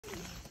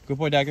Good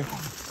boy, Dagger.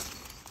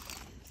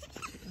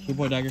 Good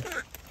boy, Dagger.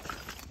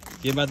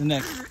 Get by the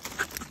neck.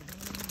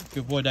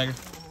 Good boy, Dagger.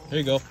 There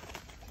you go.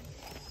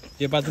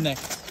 Get by the neck.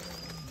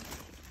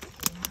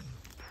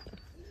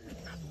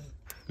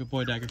 Good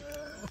boy, Dagger.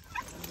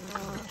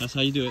 That's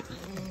how you do it.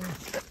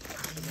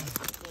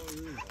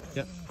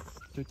 Yep.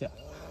 Do that.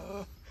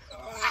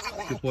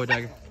 Good boy,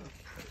 Dagger.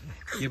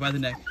 Get by the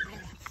neck.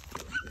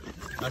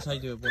 That's how you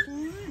do it, boy.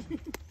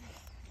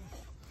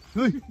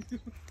 Hey.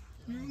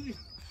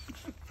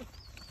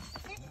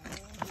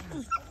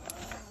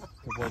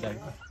 Good boy,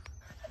 Dagger.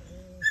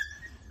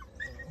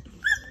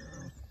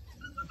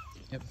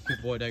 Yep,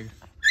 good boy, Dagger.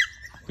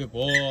 Good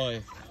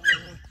boy.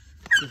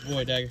 Good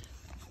boy, Dagger.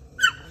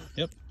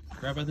 Yep,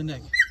 grab by the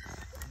neck.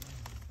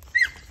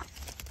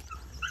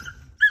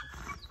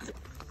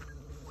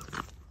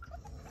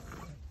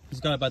 He's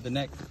got it by the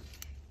neck.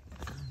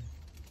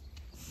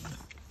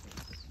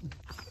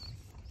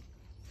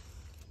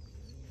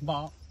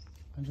 Ball.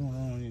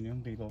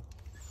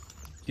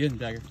 Get him,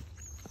 Dagger.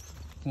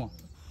 Come on.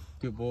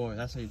 Good boy.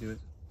 That's how you do it.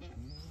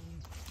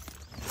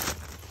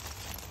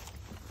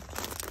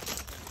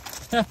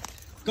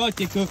 Có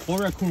chỉ cơ của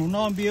Raccoon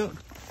nó biết.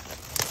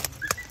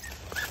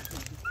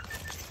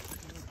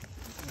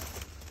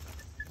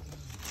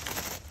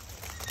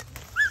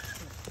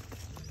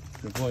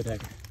 Good boy,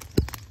 Dagger.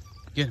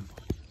 Get him.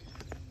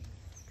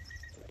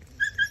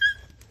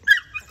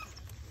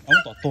 I'm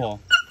not tall.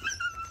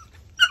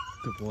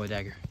 Good boy,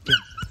 Dagger. Get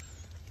him.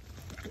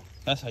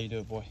 That's how you do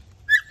it, boy.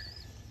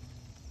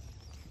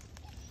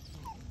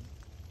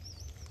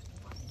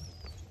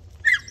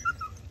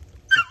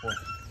 Good boy.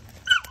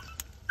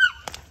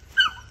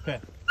 Okay.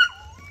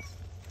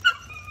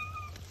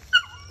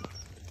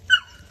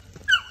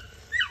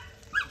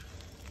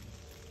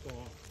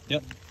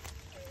 Yep.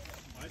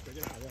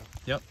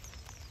 Yep.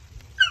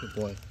 Good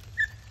boy.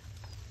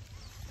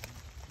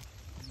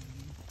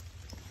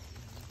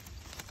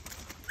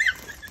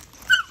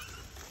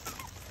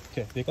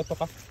 Okay, đi có tóc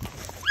á.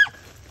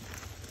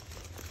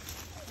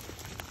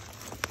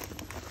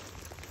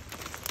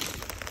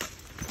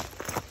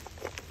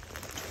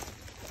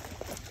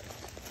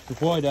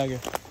 Good boy, Dagger.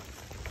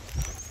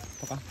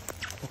 Tóc á.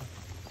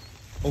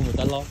 Ôm người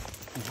ta lo.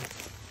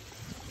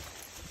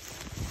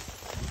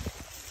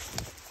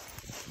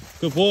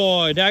 Good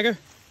boy, Dagger.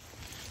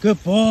 Good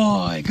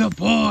boy, good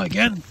boy,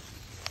 get him.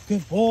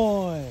 Good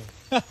boy.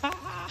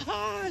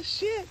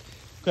 Shit.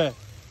 Okay,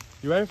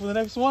 you ready for the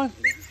next one?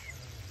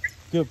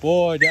 Good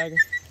boy, Dagger.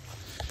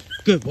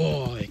 Good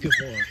boy, good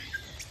boy.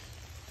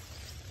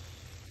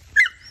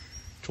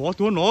 Chó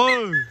tuấn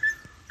rồi.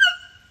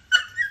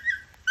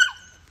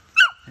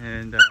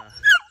 And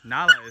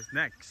Nala is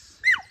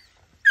next.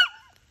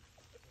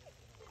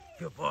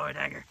 Good boy,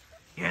 Dagger.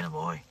 Get him,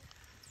 boy.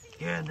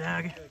 Get him,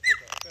 Dagger.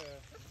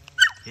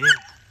 Yeah.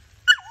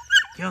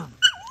 Kill him.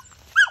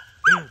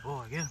 Good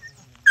boy, get him.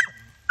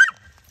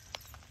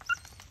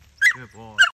 Good boy.